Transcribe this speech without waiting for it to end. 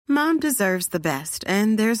Mom deserves the best,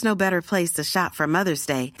 and there's no better place to shop for Mother's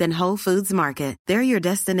Day than Whole Foods Market. They're your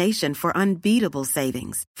destination for unbeatable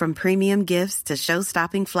savings, from premium gifts to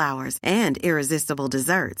show-stopping flowers and irresistible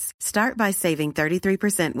desserts. Start by saving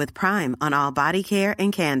 33% with Prime on all body care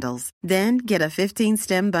and candles. Then get a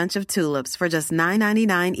 15-stem bunch of tulips for just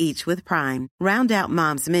 $9.99 each with Prime. Round out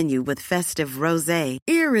Mom's menu with festive rosé,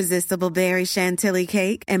 irresistible berry chantilly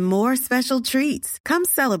cake, and more special treats. Come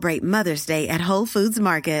celebrate Mother's Day at Whole Foods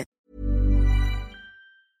Market.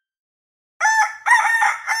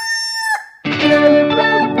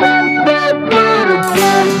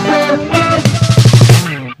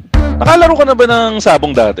 Nakalaro ka na ba ng sabong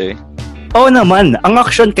dati? Oo naman, ang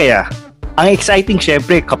action kaya. Ang exciting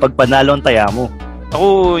syempre kapag panalo ang taya mo.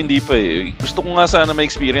 Ako hindi pa eh. Gusto ko nga sana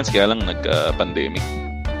ma-experience kaya lang nagka-pandemic.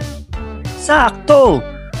 Sakto!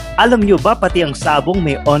 Alam nyo ba pati ang sabong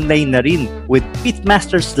may online na rin with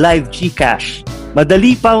Pitmasters Live GCash.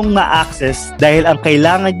 Madali pang ma-access dahil ang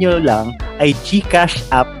kailangan nyo lang ay GCash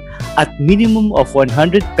app at minimum of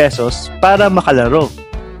 100 pesos para makalaro.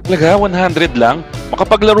 Talaga? 100 lang?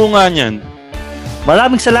 Makapaglaro nga niyan.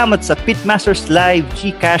 Maraming salamat sa Pitmasters Live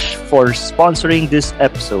GCash for sponsoring this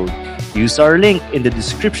episode. Use our link in the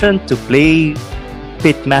description to play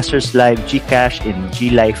Pitmasters Live GCash in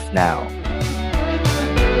GLife now.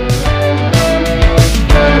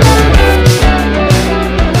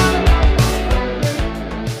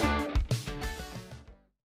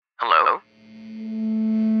 Hello?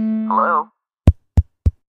 Hello?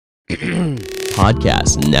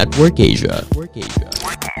 Podcast Network Asia. One,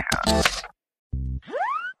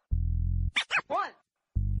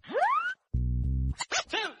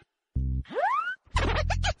 two,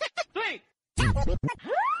 three.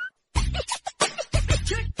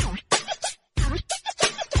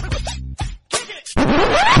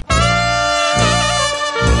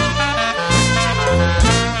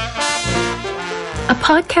 A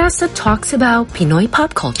podcast that talks about Pinoy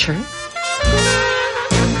pop culture,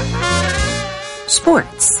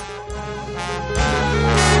 sports,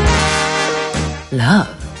 love,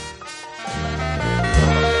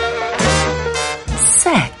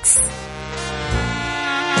 sex,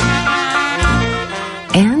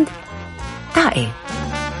 and tae.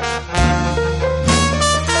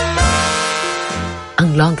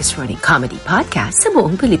 Ang longest-running comedy podcast sa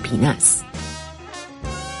buong Pilipinas.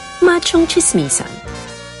 Machong Chismisan.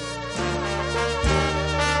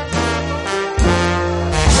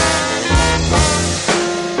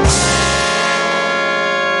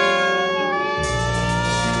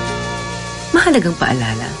 Mahalagang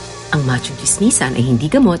paalala, ang Machong Chismisan ay hindi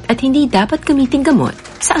gamot at hindi dapat gamiting gamot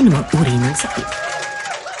sa anumang uri ng sakit.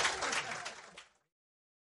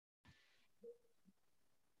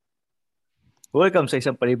 Welcome sa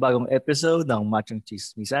isang panibagong episode ng Machong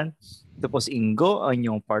Chismisan. Ito po si Ingo, ang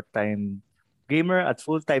inyong part-time gamer at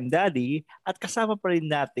full-time daddy. At kasama pa rin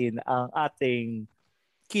natin ang ating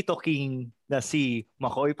Kito King na si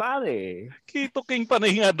Makoy Pare. Kito King pa na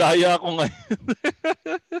nga daya ako ngayon.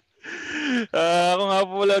 Ako nga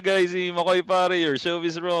po pala guys, si Makoy Pare, your show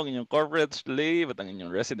is wrong, inyong corporate slave at ang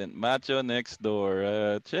inyong resident macho next door.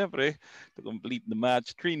 At syempre, to complete the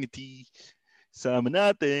match trinity, sama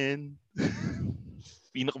natin.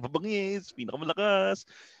 Pinakamabangis, pinakamalakas.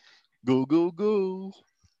 Go, go, go.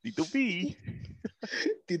 Tito P.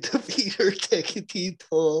 Tito P, your techie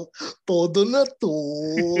tito. Todo na to.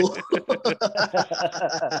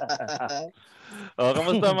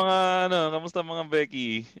 Kamusta mga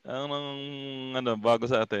Becky? Ang bago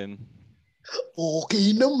sa atin?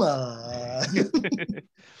 Okay naman.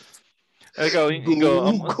 Ikaw,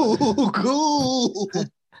 go.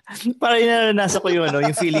 Parang naranasan ko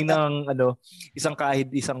yung feeling ng isang kahit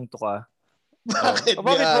isang tuka. Bakit?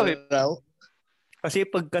 Bakit? Kasi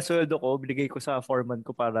pagkasweldo ko, binigay ko sa foreman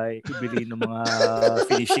ko para ibili ng mga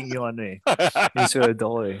finishing yung sweldo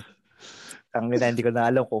ko eh. Ang hindi ko na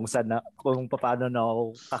alam kung paano na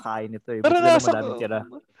ako kakain ito eh.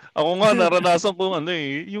 Ako nga, naranasan ko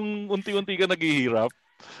yung unti-unti ka naghihirap.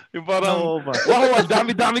 Yung parang, wow, ang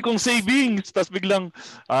dami-dami kong savings. Tapos biglang,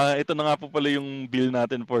 ito na nga po pala yung bill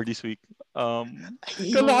natin for this week.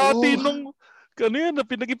 Kalahati nung,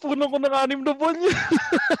 pinag-ipunan ko ng 6 na buwan yun.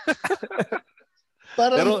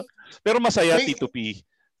 Pero masaya, Tito P.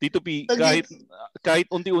 Tito P, kahit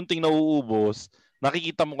unti-unting nauubos,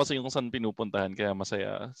 nakikita mo kasi yung saan pinupuntahan, kaya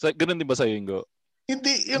masaya. Ganun din ba sa'yo, Ingo?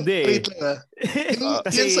 Hindi. Wait lang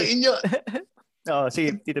Kasi sa inyo.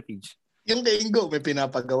 Si Tito Peach. Yung kay Ingo, may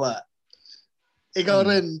pinapagawa. Ikaw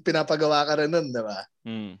rin, pinapagawa ka rin nun, diba?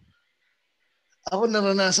 Ako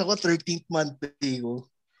naranasan ko, 13th month pay ko.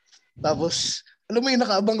 Tapos, alam mo yung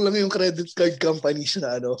nakaabang lang yung credit card companies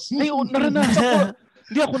na Ay, naranasan ko.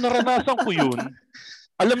 Hindi ako naranasan ko yun.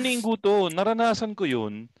 Alam ni Ingo to, naranasan ko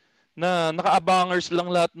yun na naka-abangers lang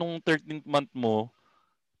lahat nung 13th month mo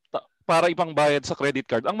para ipang bayad sa credit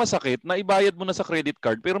card. Ang masakit, na ibayad mo na sa credit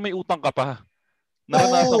card pero may utang ka pa.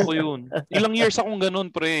 Naranasan ko yun. Ilang years akong ganun,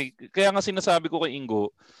 pre. Kaya nga sinasabi ko kay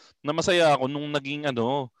Ingo na masaya ako nung naging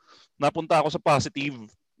napunta ako sa positive.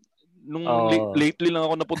 Nung lately lang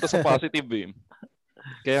ako napunta sa positive eh.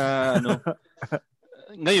 Kaya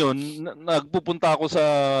ngayon nagpupunta ako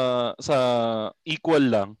sa equal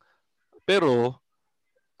lang. Pero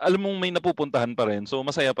alam mong may napupuntahan pa rin. So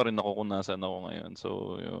masaya pa rin ako kung nasaan ako ngayon. So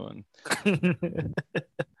yun.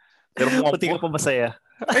 Pero puti ka pa masaya.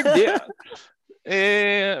 Hindi.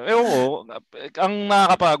 Ewan ko, ang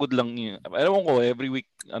nakakapagod lang yun. Ewan ko, every week,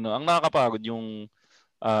 ang nakakapagod yung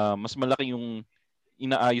mas malaki yung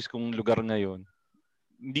inaayos kong lugar ngayon.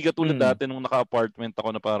 Hindi katulad dati nung naka-apartment ako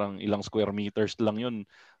na parang ilang square meters lang yun.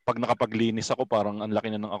 Pag nakapaglinis ako, parang ang laki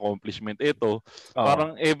na ng accomplishment. Ito,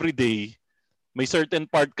 parang everyday, may certain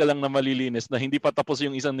part ka lang na malilinis na hindi pa tapos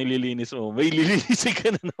yung isang nililinis mo. May lilinisin ka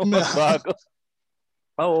na naman bago.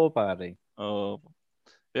 Oo, pare. Oo.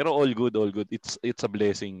 Pero all good. It's a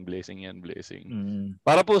blessing yan.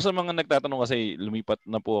 Para po sa mga nagtatanong kasi lumipat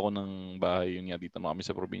na po ako ng bahay yun nga dito na kami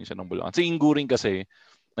sa probinsya ng Bulacan. Si Ingo rin kasi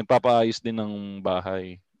nagpapaayos din ng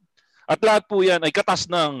bahay. At lahat po yan ay katas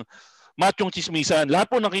ng machong chismisan. Lahat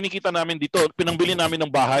po ng kinikita namin dito, pinangbili namin ng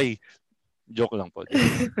bahay. Joke lang po.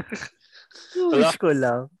 Wish ko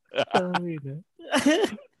lang.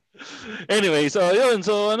 Anyway, so yun.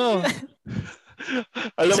 So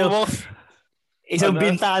alam mo isang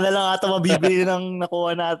bintana lang ata mabibili ng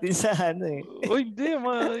nakuha natin sa hindi.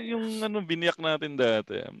 Yung biniyak natin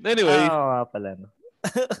dati. Anyway. Oo, pala. No.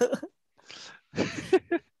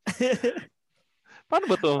 Paano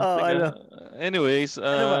ba to? Anyways,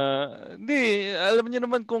 hindi. Alam niyo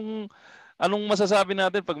naman kung anong masasabi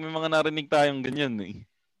natin pag may mga narinig tayong ganyan eh.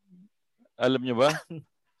 Alam niyo ba?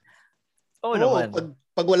 Oo naman.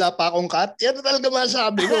 Pag wala pa akong cut, yan talaga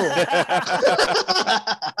masasabi ko.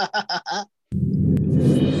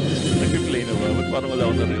 Nag-replay na ba? Ba't parang wala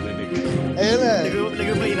akong naririnig? Ayun na.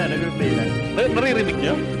 Nag-replay na. Naririnig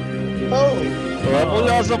niya? Oo.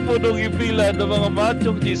 Mula sa punong ipila ng mga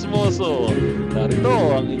machong chismoso, narito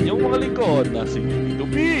ang inyong mga lingkod na si Tito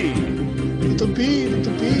P.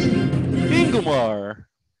 Ingo Mar.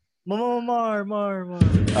 Mar.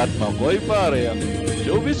 At Makoy Pare, ang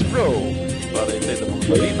Showbiz Pro. Para ito ng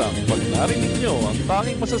mga balitang pag narinig nyo, ang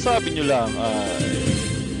tanging masasabi nyo lang ay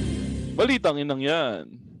balitang inang yan.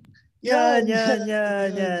 Yan.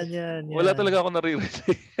 Wala talaga ako naririnig.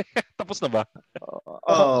 Tapos na ba?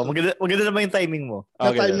 Oo, maganda naman yung timing mo.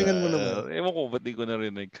 Okay, na-timingan mo naman. Ewan ko, ba't di ko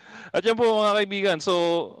narinig. At yan po mga kaibigan, so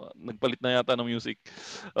nagpalit na yata ng music.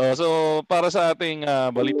 So para sa ating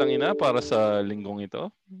balitang ina, para sa linggong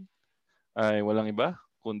ito, ay walang iba,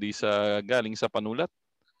 kundi galing sa panulat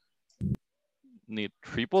ni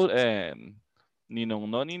Triple N, Ninong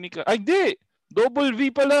Noni Nika. Ay, di! Double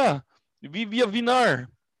V pala! Vivia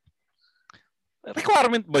Vinar.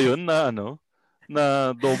 Requirement ba yun na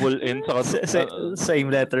na double N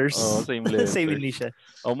same letters? Oh, same letters. Same initial.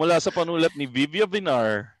 Mula sa panulat ni Vivia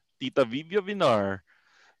Vinar, Tita Vivia Vinar,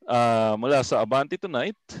 mula sa Abante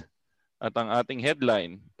Tonight, at ang ating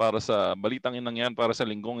headline para sa balitang inang yan para sa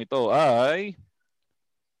linggong ito ay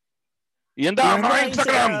ihanda ang mga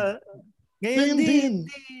Instagram! Ngayon din.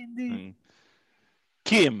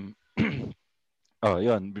 Kim.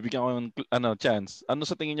 Yun. Bibigyan ko ng chance. Ano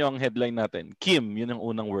sa tingin nyo ang headline natin? Kim, yun ang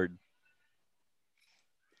unang word.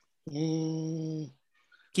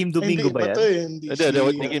 Kim Domingo ba yan? Hindi.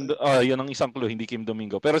 Yun ang isang clue, hindi Kim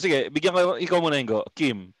Domingo. Pero sige, bigyan ko ikaw muna, Ingo.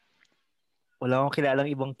 Kim. Wala akong kilalang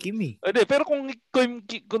ibang Kim eh. Hindi, pero kung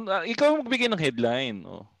ikaw magbigay ng headline.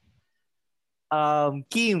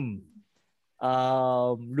 Kim.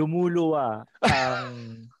 Lumuluwa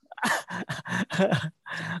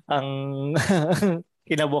ang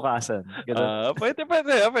kinabukasan. Pwede.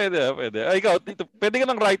 Ikaw, Tito, pwede ka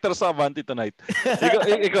ng writer sa Abante Tonight.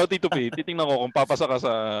 Ikaw, Tito P, titingnan ko kung papasa ka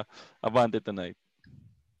sa Abante Tonight.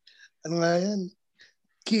 Ano nga yan?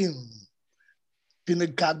 Kim,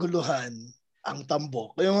 pinagkaguluhan ang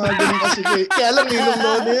tambok. Yung mga ganun kasi. Kaya lang Ninong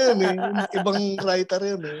Noni yan eh. Ibang writer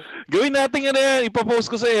yan eh. Gawin natin yan.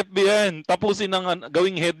 Ipapost ko sa FB yan. Tapusin ng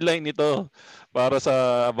gawing headline ito para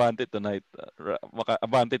sa Abante Tonight.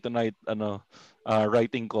 Abante Tonight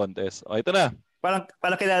writing contest. Ito na. Parang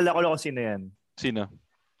kilala ko lang kung sino yan. Sino?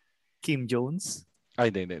 Kim Jones?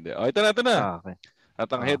 Ay, hindi. Ito na. Okay.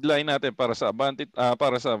 At ang headline natin para sa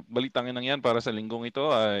para sa balitang inang yan para sa linggong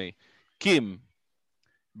ito ay Kim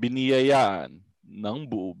biniyayaan ng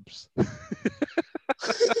boobs.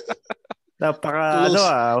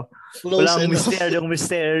 Walang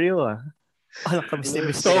misteryo ah. Walang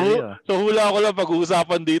misteryo. So hula ko lang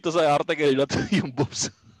pag-uusapan dito sa article na yung boobs.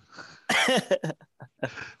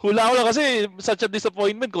 Hula ko lang kasi such a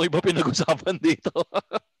disappointment kung iba pinag-usapan dito.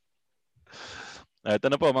 Ito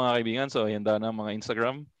na po mga kaibigan. So handa na mga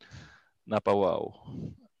Instagram. Napawaw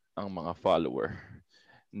ang mga follower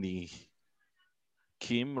ni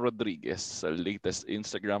Kim Rodriguez sa latest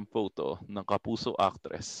Instagram photo ng kapuso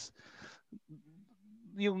actress.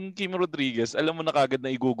 Yung Kim Rodriguez, alam mo na kagad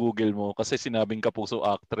na i-google mo kasi sinabing kapuso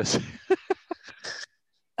actress.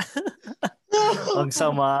 Ang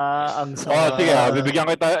sama. Sige, bibigyan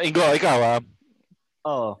kita. Ingo, ikaw ha.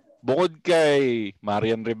 Bukod kay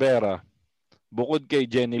Marian Rivera, bukod kay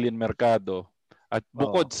Jenilyn Mercado, at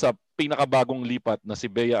bukod sa pinakabagong lipat na si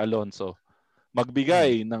Bea Alonso,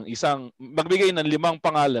 magbigay ng 5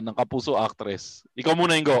 pangalan ng kapuso actress. Ikaw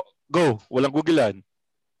muna, Ingo. Go. Walang gugilan.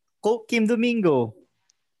 Kim Domingo.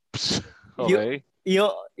 Okay.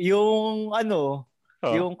 Yung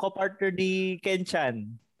co-partner ni Ken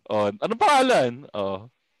Chan. Anong pangalan?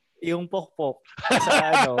 Yung Pokpok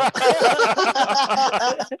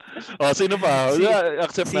sa sino pa?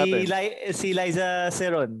 Accept natin. Si Liza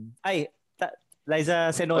Seron.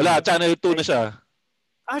 Liza Senon. Wala, Channel 2 na siya.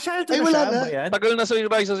 Channel 2 na siya. Tagal na sa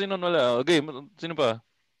Liza Senon, wala. Okay, sino pa?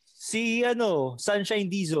 Si Sunshine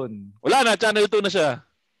Dizon. Wala na, Channel 2 na siya.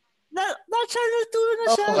 Channel 2 na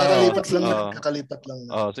siya. Kakalipat lang.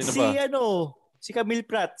 Sino pa? Si Camille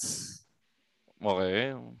Prats.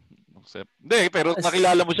 Okay. Hindi, pero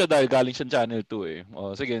nakilala mo siya dahil galing siya Channel 2 eh.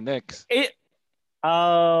 Sige, next.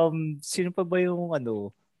 Sino pa ba yung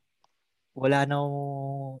wala na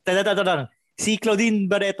lang. Si Claudine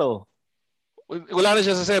Barreto. Wala na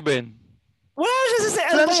siya sa 7. Wala na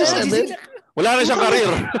siya sa 7? Wala na siyang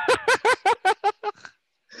career.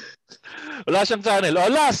 Wala siyang channel.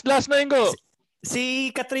 Last na Ingo. Si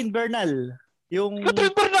Catherine Bernal.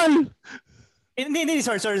 Catherine Bernal? Hindi,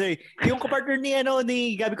 sorry. Yung kapartner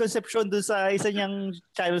ni Gabby Concepcion doon sa isa niyang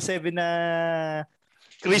Channel 7 na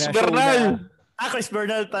Chris Bernal. Chris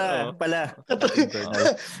Bernal pala.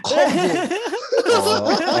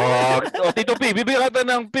 Tito P, bibigyan ka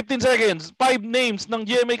ng 15 seconds. 5 names ng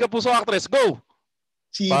GMA Kapuso actress. Go!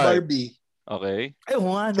 Si Barbie. Okay. Ay,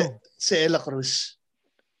 nga Si Ella Cruz.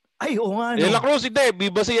 Ay, nga Ella Cruz, hindi.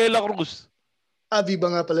 Viva si Ella Cruz. Viva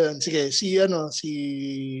nga pala yun. Sige,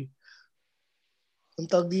 ang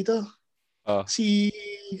tawag dito?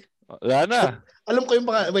 Wala na. Alam ko yung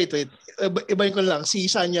wait. Ibahin ko lang. Si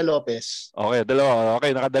Sanya Lopez. Okay, dalawa. Okay,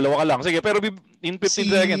 nakadalawa ka lang. Sige, pero in 15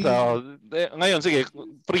 seconds. Ngayon, sige.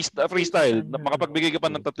 Freestyle. Makapagbigay ka pa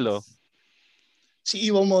ng 3. Si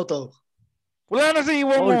Iwamoto. Wala na si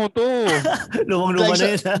Iwamoto. Lumang-luma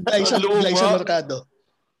na yun. Glyza Mercado.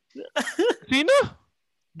 Sino?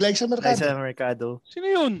 Glyza Mercado. Sino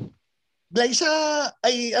yun? Glyza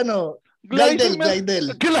ay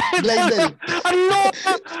Glidel.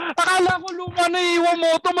 Akala ko luma na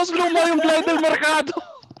Iwamoto. Mas luma yung Glidel Mercado.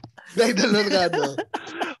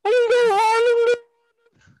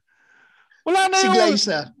 Wala na si yun.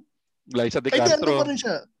 Glyza de Castro. Ay, pa rin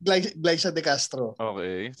siya. Glyza de Castro.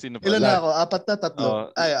 Okay. Sino pa? Ilan na ako? 4 na,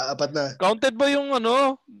 3. 4 na. Counted ba yung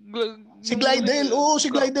si Glidel. Oo,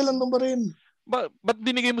 si Glidel ang ba rin. Ba't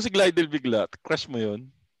dinigay mo si Glidel bigla? Crush mo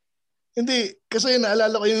yun? Hindi. Kasi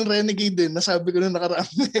naalala ko yung Renegade din. Nasabi ko na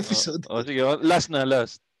nakaraang episode. Sige. Last.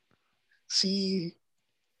 Si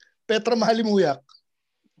Petra Mahalimuyak.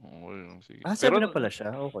 Sige. Sabi na pala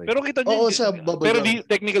siya. Okay. Pero kita niyo. Sa Baboy. Pero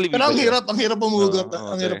technically. Pero ang hirap pumugot.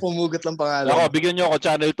 Ang hirap pumugot ng pangalan. Ako, bigyan niyo ako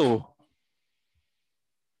Channel 2.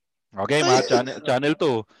 Okay, Channel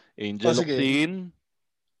 2. Angel Locsin.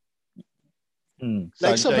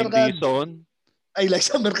 Sunshine Dizon. Ay,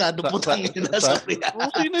 Liza Mercado po tangina. Sorry.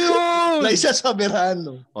 Sino yun? Liza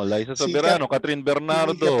Soberano. Liza Soberano. Catherine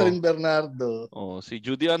Bernardo. Si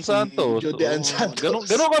Judy Ann Santos. Ganun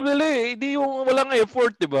kabili. Hindi yung walang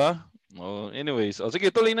effort, di ba? Anyways.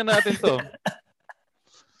 Sige, tuloy na natin to.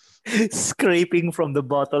 Scraping from the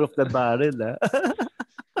bottom of the barrel, ha?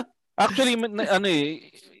 Actually,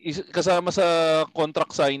 kasama sa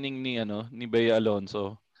contract signing ni Bea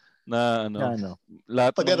Alonso. Na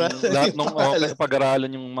lahat ng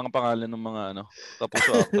pag-aralan yung mga pangalan ng mga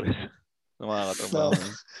kapuso actress na mga katrabaho.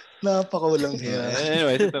 Napakawalang hiya.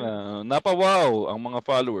 Anyway, ito na. Napawaw ang mga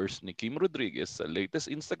followers ni Kim Rodriguez sa latest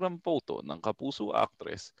Instagram photo ng kapuso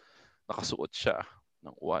actress. Nakasuot siya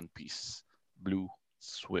ng one-piece blue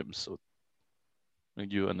swimsuit.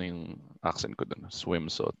 Medyo yung accent ko doon,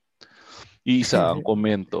 swimsuit. Isa ang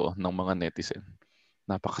komento ng mga netizen.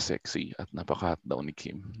 Napaka-sexy at napaka-hot daw ni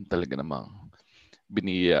Kim. Talaga namang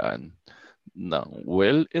biniyaan ng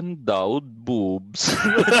well-endowed boobs.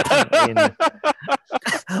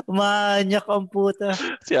 Manyak ang puta.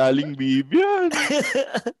 Si Aling Bibian.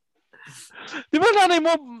 Di ba nanay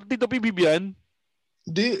mo, Tito P. Bibian?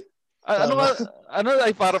 Di. Ano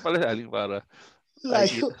ay para pala si Aling para?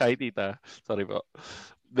 Layo. Hi, tita. Sorry po.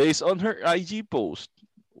 Based on her IG post,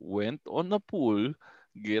 went on a pool,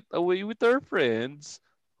 get away with her friends.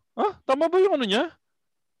 Tama ba yung ano niya?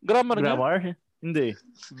 Grammar niya? Hindi.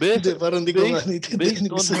 Hindi, parang hindi ko nga based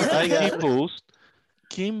on her IG post,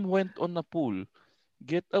 Kim went on a pool,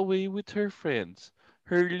 get away with her friends.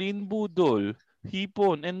 Herlin Budol,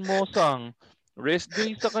 Hipon, and Mosang rest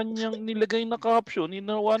day sa kanyang nilagay na caption in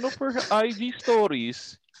one of her IG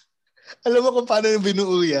stories. Alam mo kung paano yung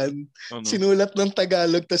binuo yan? Ano? Sinulat ng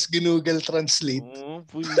Tagalog tas Google Translate.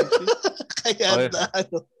 Kaya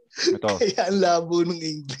ang labo ng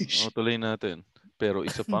English. Tuloy natin. Pero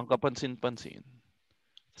isa pang kapansin-pansin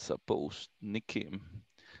sa post ni Kim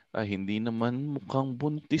ay hindi naman mukhang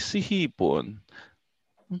buntis si Hipon.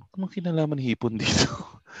 Anong kinalaman ni Hipon dito?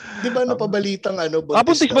 Di ba napabalitang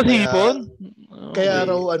buntis ba si Hipon? Kaya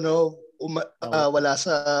raw wala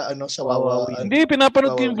sa sa Wawa. Hindi,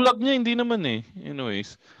 pinapanood ko yung vlog niya, hindi naman eh.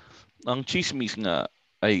 Anyways, ang chismis nga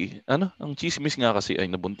kasi ay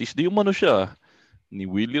nabuntis di umano siya ni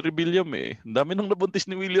Willie Rebellion eh. Ang dami nang nabuntis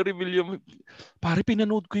ni Willie Rebellion. Pare,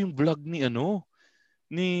 pinanood ko yung vlog ni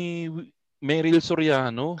Meryl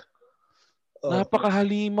Soriano.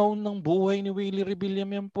 Napakahalimaw ng buhay ni Willie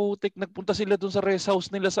Rebellion yung putik. Nagpunta sila doon sa rest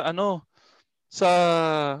house nila sa sa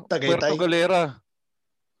Puerto Galera.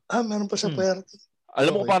 Meron pa sa Puerto.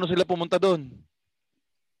 Alam mo paano sila pumunta doon?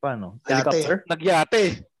 Paano? Helicopter?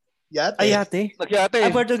 Nagyate. Yate?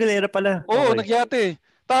 Nagyate. Puerto Galera pala. Oo, nagyate.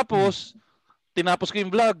 Tapos, tinapos ko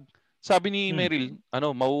yung vlog. Sabi ni Meryl,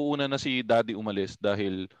 mauuna na si Daddy umalis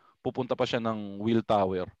dahil pupunta pa siya ng Will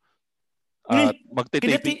Tower. At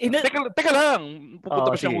magte-taping. Teka lang.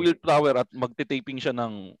 Pupunta pa siya ng Will Tower at magte-taping siya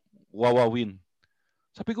ng Wawawin.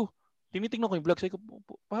 Sabi ko, tinitingnan ko yung vlog. Sabi ko,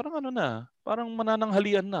 parang parang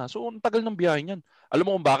manananghalian na. So, ang tagal ng biyahe niyan. Alam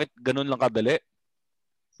mo kung bakit ganun lang kadali?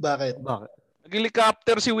 Bakit?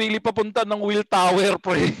 Nag-helicopter si Willie papunta ng Will Tower,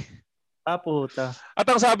 pre. Puta. At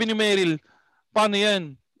ang sabi ni Meryl, paano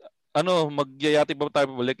yan? Magyayati ba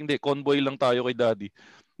tayo pabalik? Hindi, convoy lang tayo kay Daddy.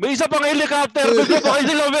 May isa pang helicopter. Gusto pa kayo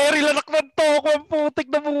sila, Meryl. Anak ng toko. Ang putik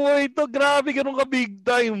na buhay ito. Grabe, ganun ka big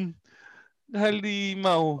time.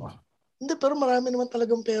 Halimaw. Hindi, pero marami naman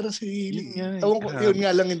talagang pera si Willie. Yun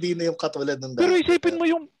nga lang, hindi na yung katulad ng dati. Pero isipin mo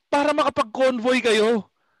yung para makapag-convoy kayo.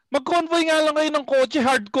 Mag-convoy nga lang kayo ng kotse,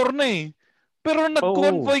 hardcore na eh. Pero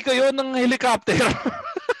nag-convoy kayo ng helicopter.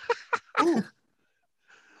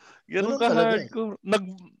 Ganun ka hardcore.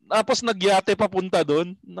 Tapos nagyate papunta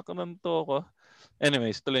doon. Nakananto ko.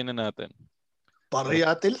 Anyways, tuloy na natin. Para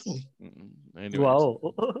yate lang. Anyways. Wow.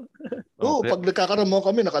 Pag nagkakaramo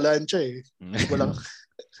kami, nakalansya eh. Walang...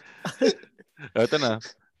 Ito na.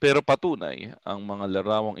 Pero patunay ang mga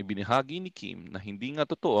larawang ibinahagi ni Kim na hindi nga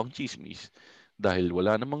totoo ang chismis dahil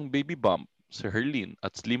wala namang baby bump si Herlin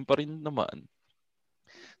at slim pa rin naman.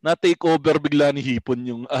 Na-take over bigla ni Hipon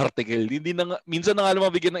yung article. Hindi na nga, minsan na nga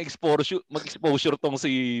lumabigyan ng mag-exposure tong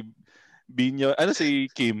si si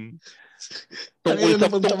Kim. Tungkol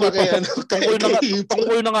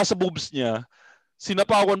na nga sa boobs niya.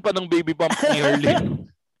 Sinapawan pa ng baby bump ni Herlin.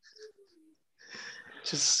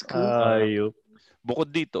 Ayop.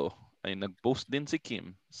 Bukod dito, ay nag-post din si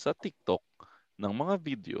Kim sa TikTok ng mga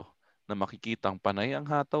video na makikitang panay ang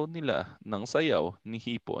hataw nila ng sayaw ni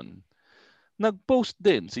Hipon. Nag-post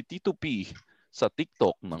din si Tito P sa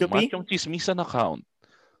TikTok ng Machong Chismisan account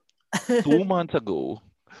 2 months ago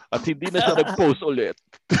at hindi na siya nag-post ulit.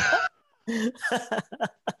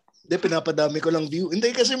 Hindi, pinapadami ko lang view.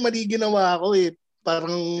 Hindi kasi mali ginawa ako eh.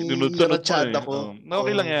 Parang narachad ako.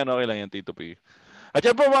 Okay lang yan, Tito P. At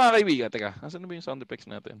yan po mga kaibigan. Teka, nasan na ba yung sound effects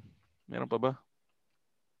natin? Meron pa ba?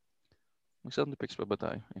 May sound effects pa ba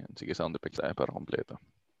tayo? Ayan, sige, sound effects tayo para kompleto.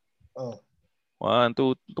 1,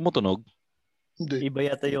 2, tumutunog? Hindi. Iba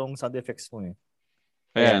yata yung sound effects mo eh.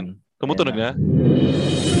 Ayan. Tumutunog na?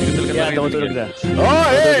 Yan, tumutunog na.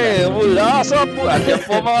 Mula sa at yan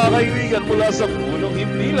po mga kaibigan, mula sa punong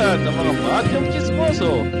himpilan ng mga Machong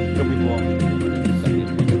Chismoso. Kami po ang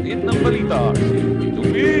katin ng balita.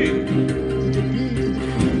 Tupi!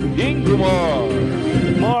 Ingumar!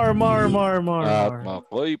 More. At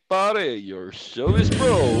Makoy Pare, your show is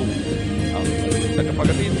pro. Ang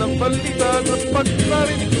tagapagatin ng balita at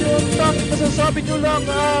pag-narinig nyo, ang tanging masasabi nyo lang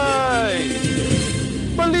ay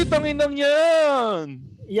balitang inang yan!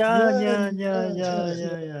 Yan.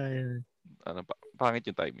 Pangit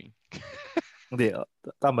yung timing. Hindi,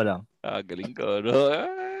 tama lang. Galing ko, no?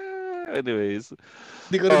 Anyways.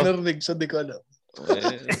 Di ko rin narinig, so di ko alam.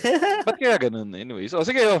 Ba't kaya ganun? Anyways.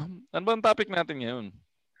 Sige, ano ba ang topic natin ngayon?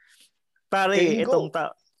 Pare,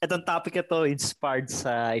 itong topic ito inspired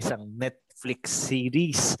sa isang Netflix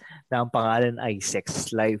series na ang pangalan ay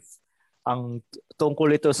Sex Life. Ang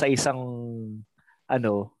tungkol ito sa isang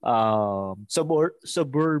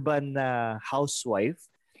suburban na housewife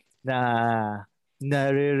na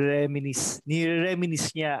nire-reminisce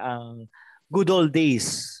niya ang good old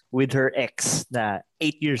days with her ex na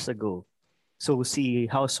 8 years ago. So si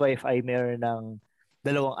housewife ay meron ng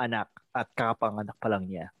 2 anak at kakapanganak pa lang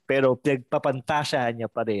niya. Pero pinagpapantasyahan niya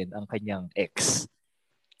pa rin ang kanyang ex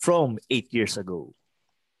from 8 years ago.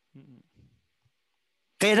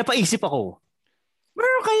 Kaya napaisip ako,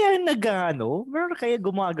 meron kaya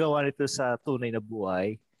gumagawa nito sa tunay na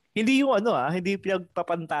buhay? Hindi yung hindi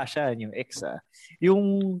pinagpapantasyahan yung ex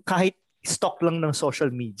Yung kahit stalk lang ng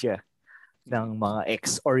social media ng mga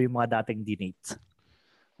ex or yung mga dating dinate.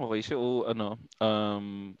 Okay, so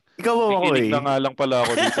ikaw ba ako na nga lang pala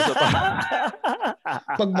ako dito sa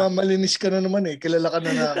Pagmamalinis ka na naman kilala ka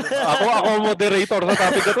na namin. ako moderator sa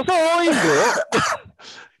topic na to. So,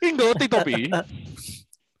 Ingo, Tito P.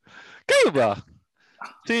 Kayo ba?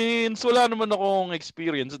 Since wala naman akong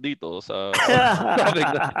experience dito sa topic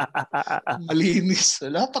na. Malinis.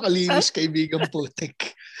 Napakalinis, kaibigan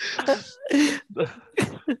putik.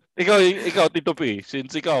 Ikaw, Tito P,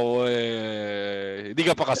 since ikaw, hindi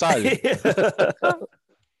ka pa kasal.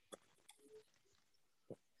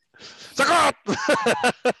 Sakat!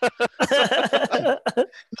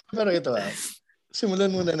 Pero ito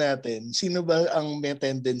simulan muna natin. Sino ba ang may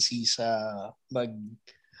tendency sa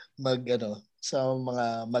sa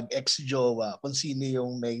mga mag-ex-jowa, kung sino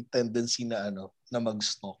yung may tendency na na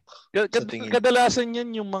mag-stalk? Kadalasan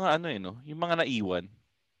yan yung mga yung mga naiwan.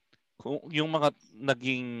 Yung mga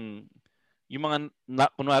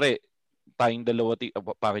kunwari, tayong dalawa,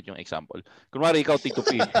 bakit yung example? Kunwari ikaw, Tito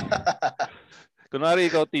P.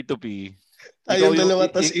 Tayong dalawa,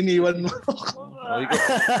 tas iniwan mo.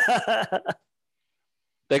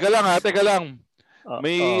 Teka lang.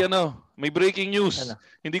 May breaking news.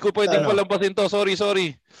 Hindi ko pwedeng palampasin to. Sorry.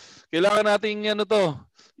 Kailangan nating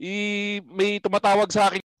may tumatawag sa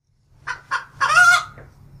akin.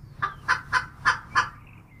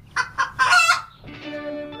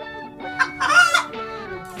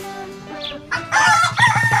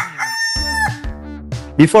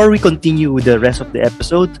 Before we continue with the rest of the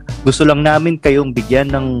episode, gusto lang namin kayong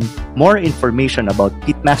bigyan ng more information about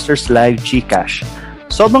Pitmasters Live GCash.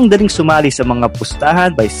 Sobrang daling sumali sa mga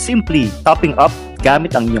pustahan by simply topping up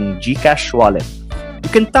gamit ang iyong GCash wallet.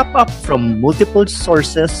 You can top up from multiple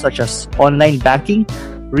sources such as online banking,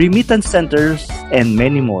 remittance centers, and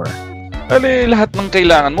many more. Lahat ng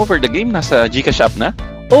kailangan mo for the game nasa GCash app na?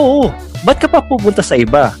 Oo, ba't ka pa pupunta sa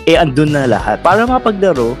iba? Andun na lahat. Para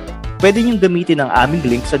mapaglaro, pwede niyong gamitin ang aming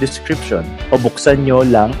link sa description o buksan nyo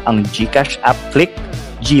lang ang GCash app, click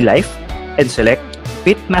GLife, and select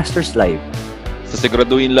Pitmasters Live.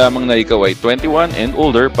 Siguraduhin lamang na ikaw ay 21 and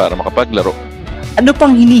older para makapaglaro. Ano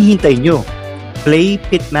pang hinihintay nyo? Play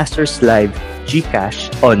Pitmasters Live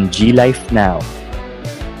GCash on GLife now.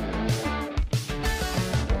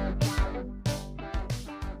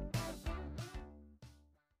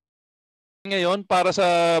 Ngayon, para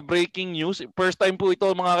sa breaking news, first time po ito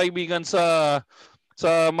mga kaibigan sa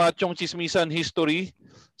Machong Chismisan history.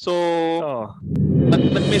 So,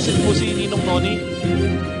 nag-message po si Ninong Noni.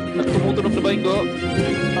 Tumutunog na ba yung go?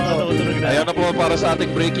 Tumutunog na. Ayan na po para sa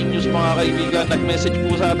ating breaking news mga kaibigan. Nag-message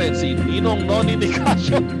po sa atin si Ninong Noni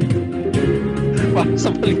Nicasio. Para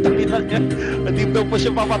sa balitang ilan niya. Hindi daw po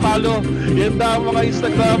siya papatalo. Yan na mga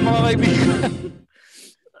Instagram mga kaibigan.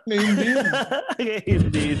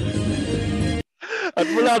 Indeed. At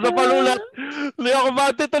mula sa palulat, Leo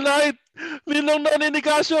Comate tonight, Ninong Noni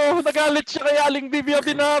Nicasio, nagalit siya kay Aling Divya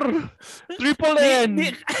Pinar. Triple N.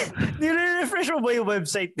 Nire-refresh mo ba yung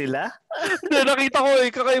website nila? Hindi, nakita ko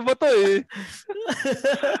kakaiba to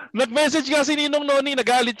Nag-message nga si Ninong Noni,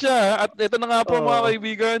 nagalit siya. At ito na nga po mga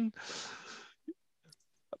kaibigan.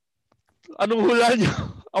 Anong hula niyo?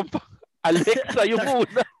 Alexa, yung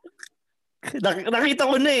una. Nakita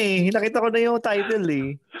ko na Nakita ko na yung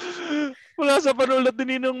title Mula sa panulat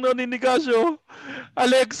ni Ninong Noni Nicasio,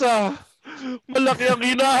 Alexa, malaki ang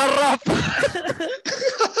hinaharap.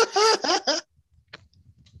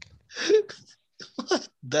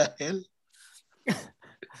 Dahil?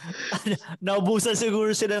 Naubusan siguro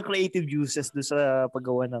sila ng creative juices doon sa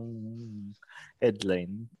paggawa ng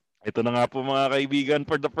headline. Ito na nga po mga kaibigan,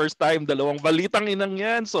 for the first time, 2 balitang inang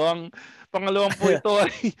yan. So ang pangalawang po ito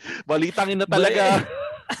ay balitang ina talaga.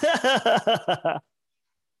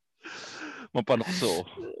 Mapanukso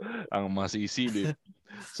ang masisilip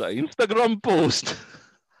sa Instagram post.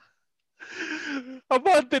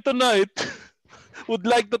 Abante tonight. Would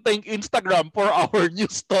like to thank Instagram for our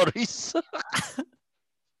news stories.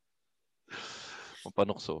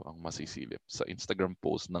 Mapanukso ang masisilip sa Instagram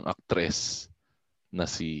post ng aktres na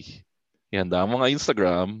si ihanda mo nga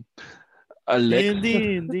Instagram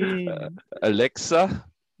Alexa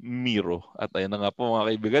Miro. At ayun na nga po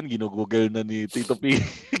mga kaibigan, ginugoogle na ni Tito P.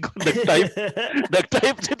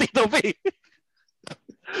 nag-type si Tito P.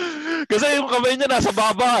 Kasi yung kamay niya nasa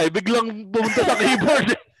baba biglang pumunta sa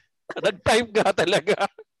keyboard. Nag-type ka talaga.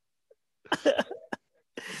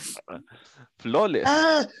 Flawless.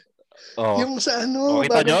 Yung sa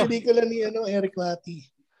bagong pelikula ni Eric Mati.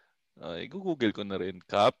 Google ko na rin.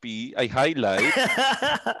 Copy, highlight.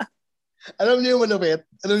 Alam niyo yung malupit?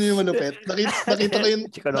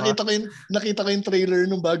 Nakita ko yung trailer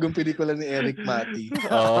ng bagong pelikula ni Eric Mati.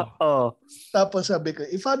 Tapos sabi ko,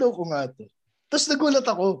 i-follow ko nga to. Tapos nagulat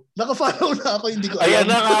ako. Naka-follow na ako, hindi ko alam. Ayan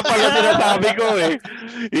na nga pala sinasabi ko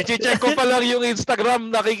I-check ko pa lang yung Instagram,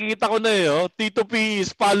 nakikita ko na Tito P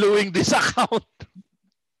is following this account.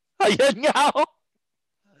 Ayan nga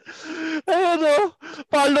Ayan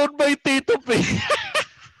followed by Tito P.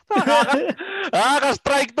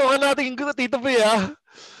 Ka-strike to ka natin Tito P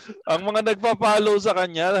Ang mga nagpa-follow sa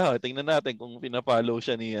kanya, tingnan natin kung pina-follow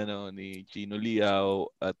siya ni Chino Liao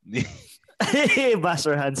at ni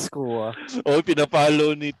Buster Hans ko.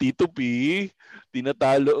 Pina-follow ni Tito P.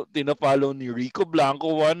 Tina-follow ni Rico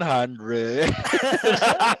Blanco 100.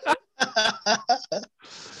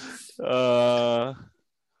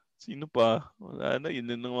 Sino pa? Wala na, yun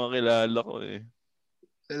ang mga kilala ko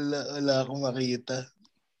Wala akong makita.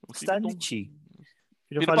 Stanley Chi.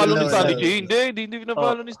 Pinapalo ni Stanley Chi? Hindi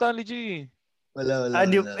pinapalo ni Stanley Chi. Wala.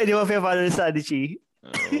 Hindi mo pinapalo ni Stanley Chi?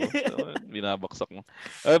 Binabaksak mo.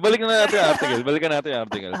 Balikan natin yung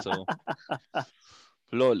article. So,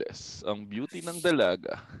 flawless ang beauty ng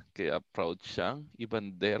dalaga. Kaya proud siyang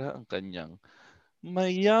ibandera ang kanyang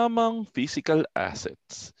mayamang physical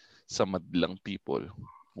assets sa madlang people.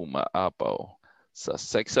 Umaapaw sa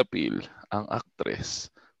sex appeal ang aktres.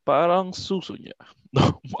 Parang suso niya.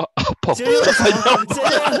 Umaapaw sa kanyang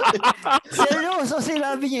Seryoso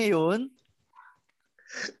sinabi niya yun?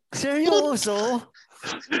 Seryoso?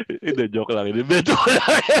 Hindi, joke lang. Invento ko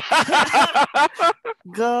lang.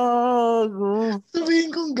 Gago. Sabihin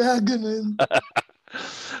kong gaganon.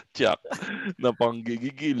 Tiyak na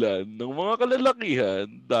panggigigilan ng mga kalalakihan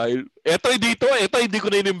dahil eto hindi ko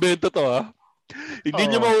na inimbento to Hindi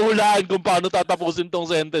niyo mahuhulaan kung paano tatapusin tong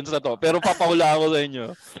sentence na to. Pero papahulaan ko sa inyo.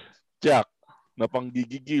 Tiyak na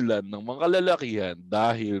panggigigilan ng mga kalalakihan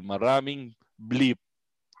dahil maraming bleep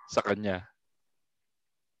sa kanya.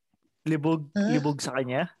 Libog sa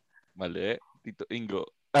kanya? Mali. Tito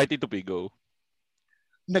Pigo.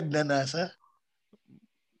 Nagnanasa?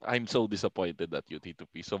 I'm so disappointed at you, Tito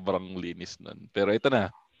P. Sobrang linis nun. Pero ito na.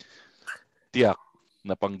 Tiyak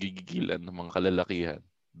na panggigigilan ng mga kalalakihan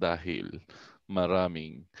dahil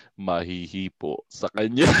maraming mahihipo sa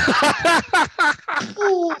kanya.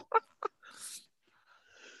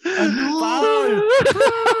 Ano? Paul!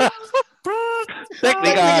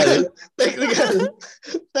 Technical.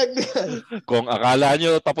 Kung akala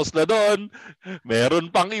nyo tapos na doon, meron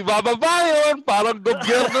pang ibababa yun. Parang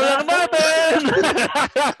gobyerno lang natin.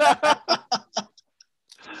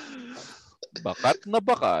 Bakat na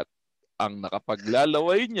bakat ang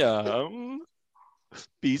nakapaglalaway niya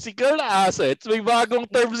physical assets. May bagong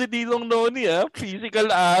term si Dinong Noni physical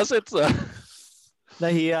assets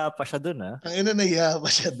Nahiya pa siya dun Ang nahiya pa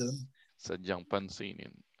siya dun. Sadyang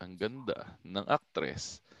pansinin ang ganda ng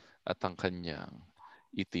aktres at ang kanyang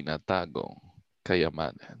itinatagong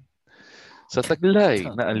kayamanan. Sa taglay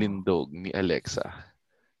na alindog ni Alexa,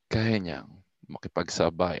 kaya niyang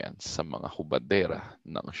makipagsabayan sa mga hubadera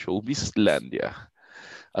ng Showbizlandia.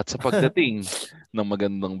 At sa pagdating ng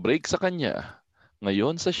magandang break sa kanya,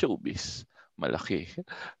 ngayon sa showbiz, malaki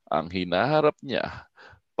ang hinaharap niya.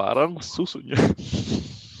 Parang suso niya.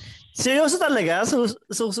 Seryoso talaga?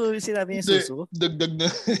 Suso, sinabi niya suso? Dagdag na.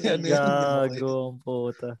 Gago ang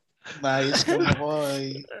puta. Mayos ka mo,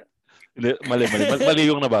 Mali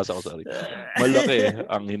yung nabasa ko, sorry. Malaki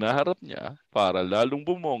ang hinaharap niya para lalong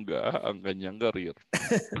bumongga ang kanyang career.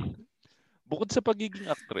 Bukod sa pagiging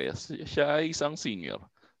actress, siya ay isang singer,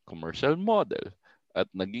 commercial model, at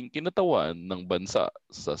naging kinatawan ng bansa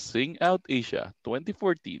sa Sing Out Asia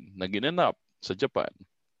 2014 na ginanap sa Japan.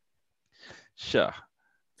 Siya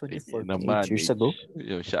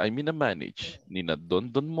ay minamanage ni na Don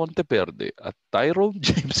Monteverde at Tyrone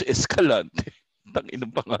James Escalante. Tangin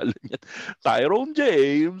ang pangalan niya. Tyrone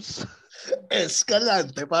James.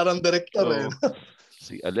 Escalante, parang director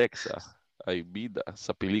Si Alexa ay bida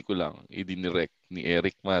sa pelikulang idinirect ni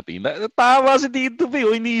Eric Mati. Tama si Tito P.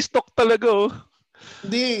 Ini-stock talaga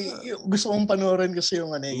Hindi, gusto kong panoorin kasi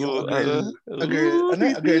yung yung a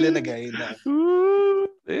girl and a guy na.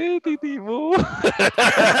 Titi mo.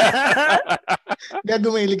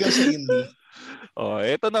 Gagumiligaw sa indie.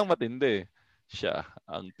 Eto nang matindi. Siya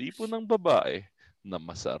ang tipo ng babae na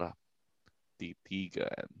masarap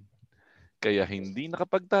titigan. Kaya hindi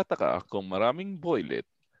nakapagtataka kung maraming boylet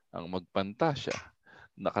ang magpantasya.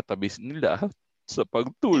 Nakatabis nila sa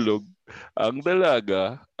pagtulog ang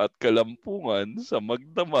dalaga at kalampungan sa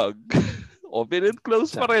magdamag. Open and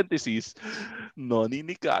close parenthesis. Noni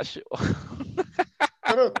Nicasio.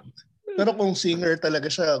 pero kung singer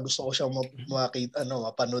talaga siya, gusto ko siyang makita,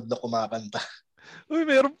 mapanood na kumakanta. Uy,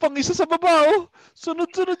 meron pang isa sa baba,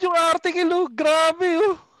 Sunod-sunod yung article,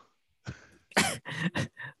 Grabe,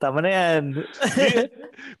 Tama na yan.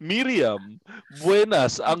 Miriam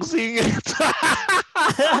Buenas ang singer.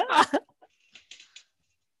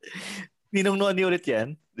 Ninong Noni ulit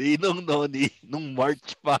yan? Ninong Noni, nung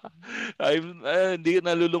March pa. Hindi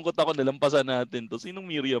nalulungkot ako, nalampasan natin to. Sinong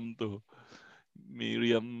Miriam to?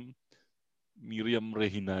 Miriam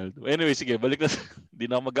Rehinaldo. Anyway, sige, balik na. Hindi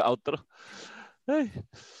na ako mag-outro. Ay,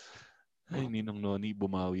 Ninong Noni,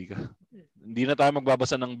 bumawi ka. Hindi na tayo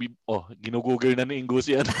magbabasa ng ginugoogle na ni Ingus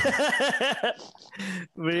yan.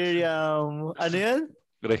 Miriam, ano yan?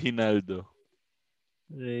 Rehinaldo.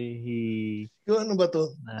 Yung ano ba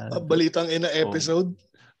to? Balitang ina episode?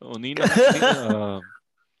 Ninang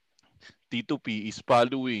Tito P is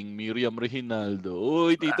following Miriam Rehinaldo.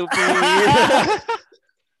 Uy, Tito P!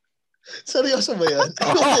 Seryoso ba yan?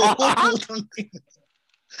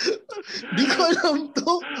 Di ko alam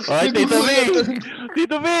to. Ay,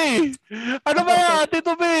 Tito B! Ano ba yan,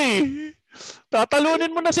 Tito B?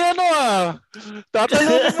 Tatalunin mo na si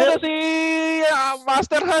Tatalunin mo na si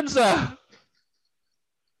Master Hans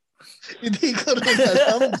Hindi ko rin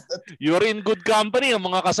alam. You're in good company. Ang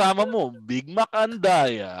mga kasama mo, Big Mac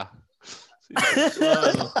Andaya.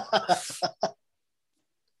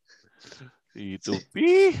 Tito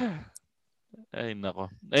P. Ay,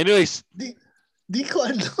 nako. Anyways. Di ko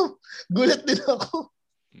alam. Gulat din ako.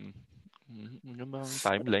 Ang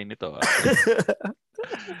timeline nito.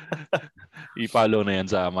 I-follow na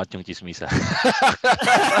yan sa Machong Chismisa.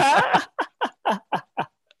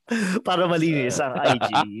 Para malinis ang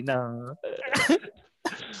IG ng...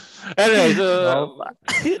 Anyway, so...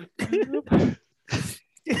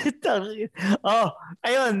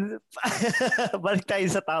 Ayun. Balik tayo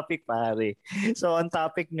sa topic, pare. So, ang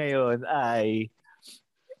topic ngayon ay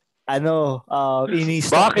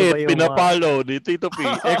ini-stop bakit ba yung pinapalo ni Tito P?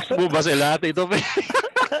 Ex mo ba sila, Tito P?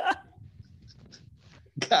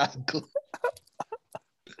 Gago.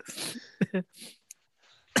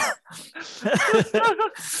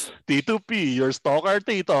 Tito P, your stalker,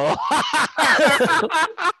 Tito.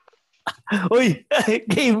 Uy,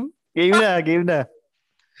 game na.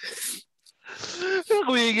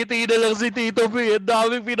 Kumingiti na lang si Tito P. Ang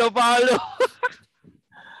daming pinapalo.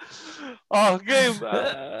 Game.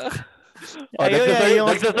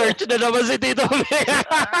 Nagsa-search na naman si Tito P.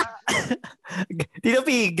 Tito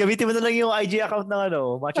P, gamitin mo na lang yung IG account ng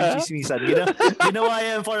Machong Chismisan. Ginawa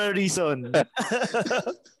yan for a reason.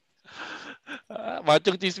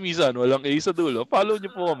 Machong Chismisan, walang A sa dulo. Follow niyo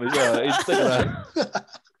po kami sa Instagram.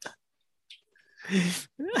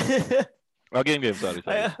 Game. Sorry.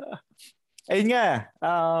 Ayun nga,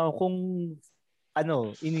 kung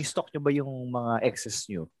ini-stock nyo ba yung mga exes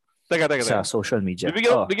nyo? Teka. Sa social media.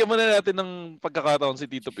 Bigyan mo na natin ng pagkakataon si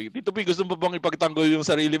Tito P. Tito P, gusto mo bang ipagtanggol yung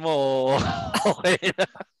sarili mo? Okay na.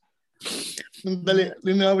 Dali,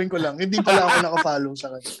 linawin ko lang. Hindi pala ako naka-follow sa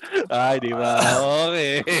kanya. Ay, di ba?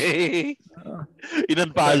 Okay.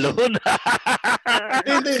 Inunfollow na.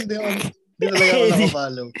 Hindi talaga ako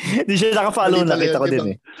naka-follow. Hindi siya naka-follow. Nakita ko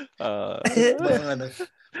din eh.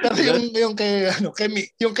 Pero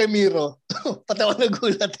yung kay Miro, pati ako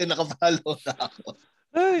nagulat naka-follow na ako.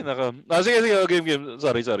 Ay, naka. Sige. Game.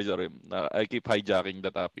 Sorry. I keep hijacking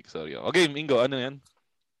the topic. Sorry. Okay, Ingo, ano yan?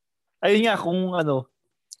 Ayun nga,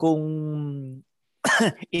 kung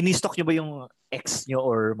ini-stock nyo ba yung ex nyo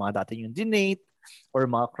or mga dati yung dinate or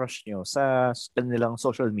mga crush nyo sa kanilang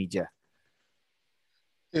social media?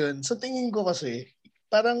 Yun. Sa tingin ko kasi,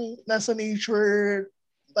 parang nasa nature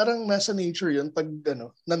yun pag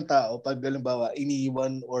ng tao, pag halimbawa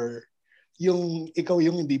iniiwan or yung ikaw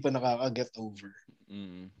yung hindi pa nakaka-get over.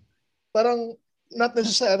 Parang not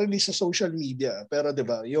necessarily sa social media, pero 'di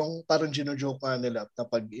ba, yung parang gino-joke nga nila na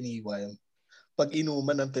pag iniwan, pag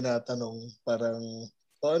inuman ang tinatanong, parang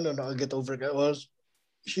naka-get over ka,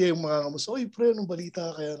 siya yung mga kamusta, oy pre, anong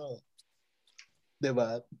balita kaya no?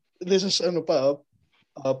 Diba? This is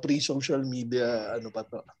pre-social media, pa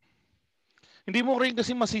to. Hindi mo rin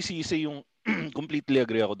kasi masisisi yung completely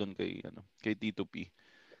agree ako doon kay Tito P.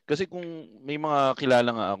 Kasi kung may mga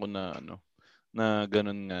kilala nga ako na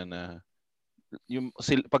ganun nga na yung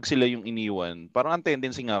pag sila yung iniwan, parang ang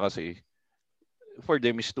tendency nga kasi for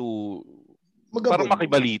them is to parang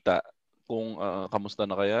makibalita kung kamusta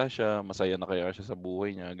na kaya siya, masaya na kaya siya sa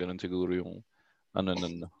buhay niya, ganun siguro yung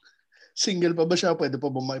Single pa ba siya? Pwede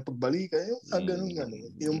pa ba makipagbalikan? Yung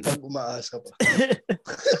ganun. Yung pag-umaasa pa.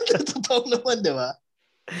 Totoo naman, di ba?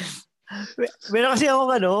 Meron kasi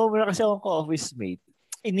akong co-office mate.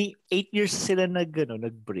 8 years sila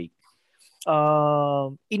nag-break.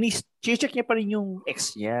 Check niya pa rin yung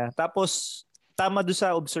ex niya. Tapos, tama doon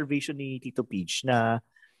sa observation ni Tito Peach na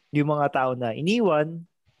yung mga tao na iniwan,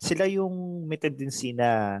 sila yung may tendency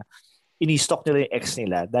na ini-stalk nila yung ex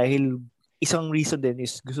nila dahil isang reason din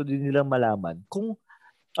is gusto din nilang malaman kung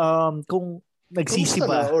nagsisi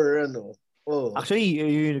ba or Actually,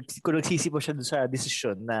 kung nagsisi ba siya dun sa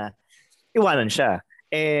decision na iwanan siya.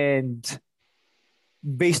 And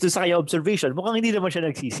based dun sa kanyang observation, mukhang hindi naman siya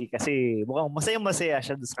nagsisi kasi mukhang masayang-masaya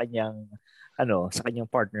siya dun sa kanyang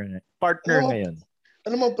partner ngayon.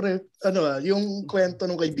 Ano mo pre, yung kwento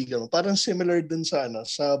ng kaibigan mo, parang similar dun sa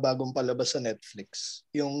sa bagong palabas sa Netflix,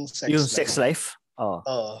 yung Sex Life.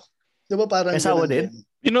 Oo. Di ba parang ganun din?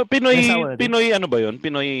 Pinoy ano ba yun?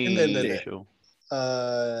 Pinoy show.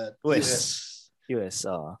 US.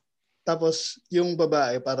 Tapos yung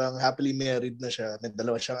babae parang happily married na siya, may 2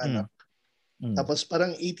 siyang anak. Tapos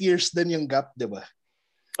parang 8 years din yung gap, di ba?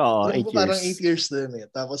 Oo, 8 years. Parang 8 years din eh.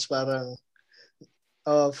 Tapos parang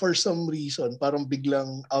for some reason, parang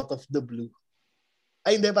biglang out of the blue.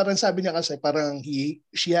 Ay hindi, parang sabi niya kasi parang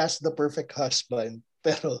she has the perfect husband.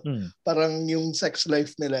 Pero parang yung sex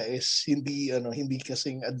life nila is hindi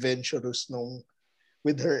kasing adventurous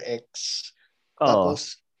with her ex.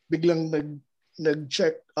 Tapos biglang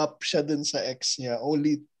nag-check up siya dun sa ex niya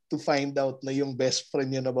only to find out na yung best friend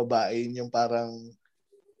niya na babae yung parang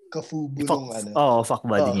kafubo nung fuck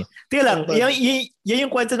buddy niya. Tingnan lang, yan yung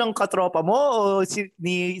kwento ng katropa mo o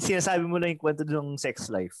sinasabi mo lang yung kwento ng sex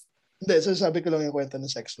life? Hindi, sabi ko lang yung kwento ng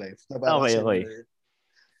sex life. Na parang okay.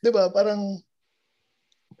 Diba, parang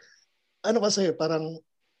kasi, parang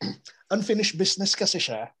unfinished business kasi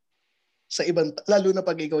siya sa ibang, lalo na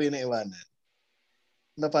pag ikaw yung naiwanan.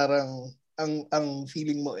 Na parang, ang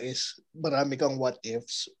feeling mo is marami kang what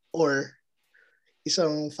ifs or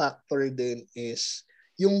isang factor din is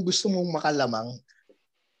yung gusto mong makalamang.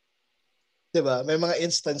 Diba? May mga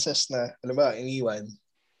instances na, alam ba, iniwan.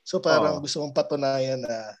 So parang gusto mong patunayan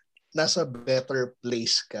na nasa better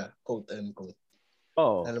place ka, quote unquote.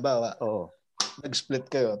 Alam ba? Nag-split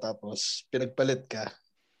kayo, tapos pinagpalit ka.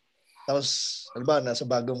 Tapos, alam ba, nasa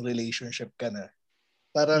bagong relationship ka na.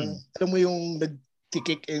 Parang, alam mo yung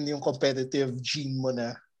nag-kick in yung competitive gene mo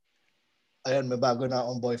na, ayan, may bago na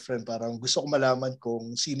akong boyfriend. Parang gusto ko malaman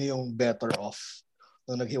kung sino yung better off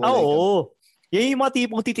nung naghiwalay ka. Yan yung mga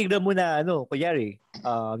tipong titignan mo na, kunyari,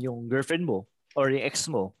 yung girlfriend mo or yung ex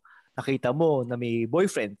mo, nakita mo na may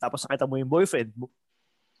boyfriend, tapos nakita mo yung boyfriend mo.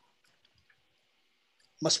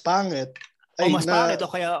 Mas pangit. Pangit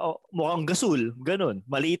o kaya mukhang gasul, ganun.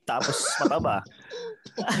 Maliit tapos mataba.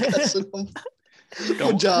 Gasul.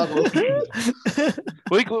 Jaro.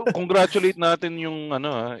 Uy, congratulate natin yung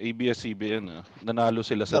ABS-CBN. Nanalo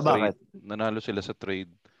sila sa trade. Nanalo sila sa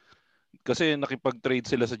trade. Kasi nakipag-trade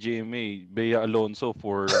sila sa GMA. Bea Alonso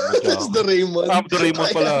for Doraemon. Doraemon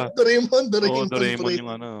pala. Doraemon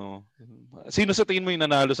yung Sino sa tingin mo yung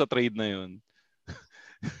nanalo sa trade na yun?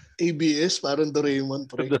 ABS, parang Doraemon.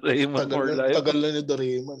 Doraemon for life. Tagal na ni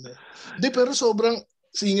Doraemon. Hindi, pero sobrang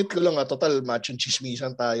singit ko lang. Total, match and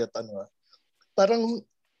chismisan tayo. Parang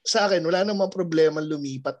sa akin, wala namang problema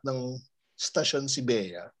lumipat ng stasyon si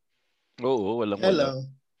Bea. Oo, walang lang.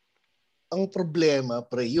 Ang problema,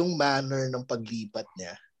 pre, yung manner ng paglipat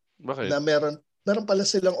niya. Bakit? Na meron pala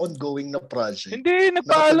silang ongoing na project. Hindi,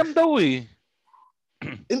 nagpaalam daw eh.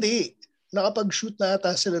 Hindi. Nakapag-shoot na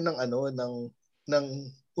ata sila ng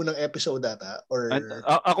unang episode ata. Or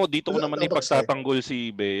ako dito ko naman ipagtatanggol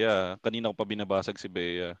si Bea. Kanina ko pa binabasag si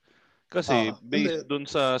Bea. Kasi based dun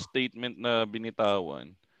sa statement na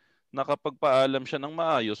binitawan, nakapagpaalam siya ng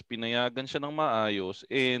maayos, pinayagan siya ng maayos,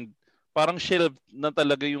 and parang shelved na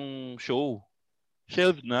talaga yung show.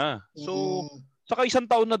 Shelved na. So, saka 1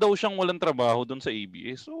 taon na daw siyang walang trabaho doon sa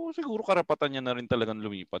ABS. So, siguro karapatan niya na rin talagang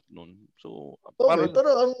lumipat noon. So, okay,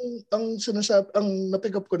 pero ang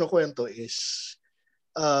na-pick up ko na kwento is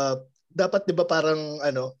dapat 'di ba parang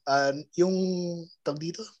yung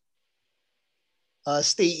tawag dito?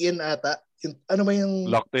 stay in ata. Ano ba yung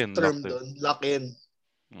term doon? Lock-in.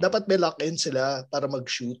 Dapat may lock-in sila para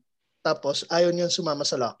mag-shoot. Tapos ayaw niyang sumama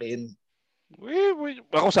sa lock-in.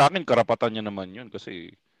 Ako sa akin, karapatan niya naman yun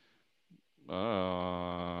kasi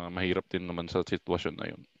mahirap din naman sa sitwasyon na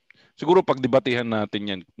yun. Siguro pagdebatehan natin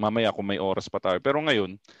yan, mamaya kung may oras pa tayo. Pero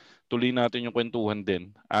ngayon, tuloy natin yung kwentuhan din.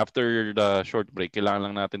 After the short break, kailangan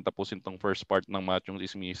lang natin tapusin tong first part ng Machong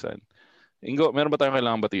Chismisan. Ingo, meron ba tayong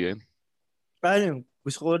kailangan batiin?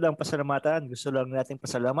 Gusto lang nating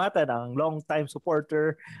pasalamatan ang long-time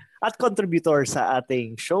supporter at contributor sa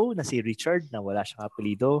ating show na si Richard na wala siyang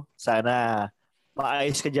apelido. Sana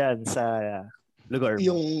maayos ka dyan sa lugar mo.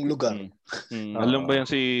 Yung lugar. Alam ba yan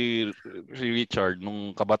si Richard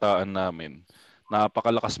nung kabataan namin?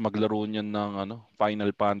 Napakalakas maglaro niyan ng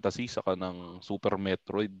Final Fantasy saka ng Super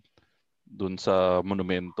Metroid doon sa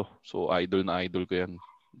Monumento. So idol ko yan.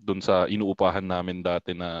 Doon sa inuupahan namin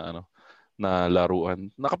dati na na laruan.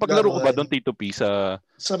 Nakapaglaro ko ba doon Tito P sa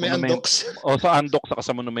may Andox? Sa Andox saka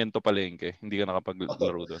sa Monumento Palengke. Hindi ka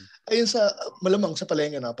nakapaglaro doon. Ayun malamang sa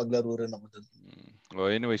Palengke nakapaglaro rin ako doon.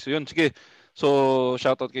 Anyway, so yun, sige. So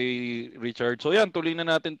shoutout kay Richard. So yan, tuloy na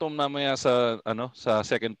natin 'tong mamaya sa sa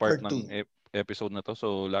second part ng episode na to.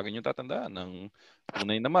 So lagi niyo tatandaan ng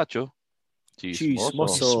tunay na macho.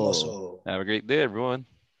 Chismoso. Have a great day, everyone.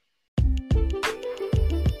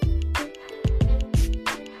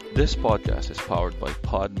 This podcast is powered by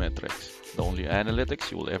Podmetrics, the only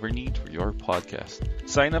analytics you will ever need for your podcast.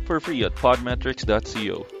 Sign up for free at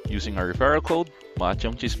podmetrics.co using our referral code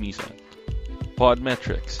MachongChismisan.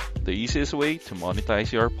 Podmetrics, the easiest way to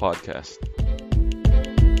monetize your podcast.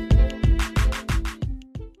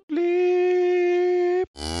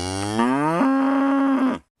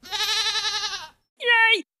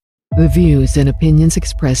 The views and opinions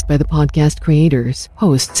expressed by the podcast creators,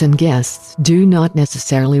 hosts, and guests do not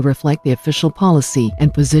necessarily reflect the official policy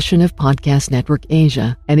and position of Podcast Network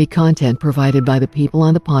Asia. Any content provided by the people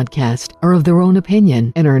on the podcast are of their own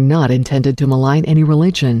opinion and are not intended to malign any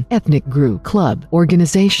religion, ethnic group, club,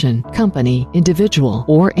 organization, company, individual,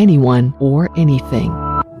 or anyone or anything.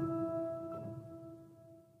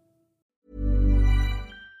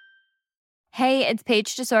 Hey, it's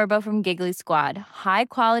Paige DeSorbo from Giggly Squad. High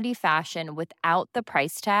quality fashion without the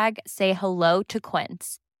price tag. Say hello to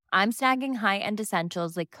Quince. I'm snagging high-end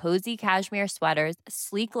essentials like cozy cashmere sweaters,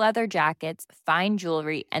 sleek leather jackets, fine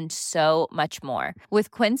jewelry, and so much more.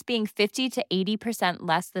 With Quince being 50 to 80%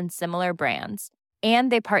 less than similar brands.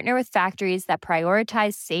 And they partner with factories that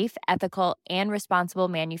prioritize safe, ethical, and responsible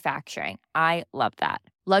manufacturing. I love that.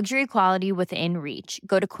 Luxury quality within reach.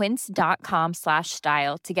 Go to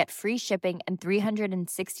quince.com/style to get free shipping and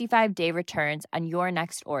 365-day returns on your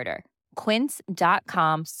next order.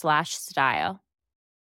 Quince.com/style.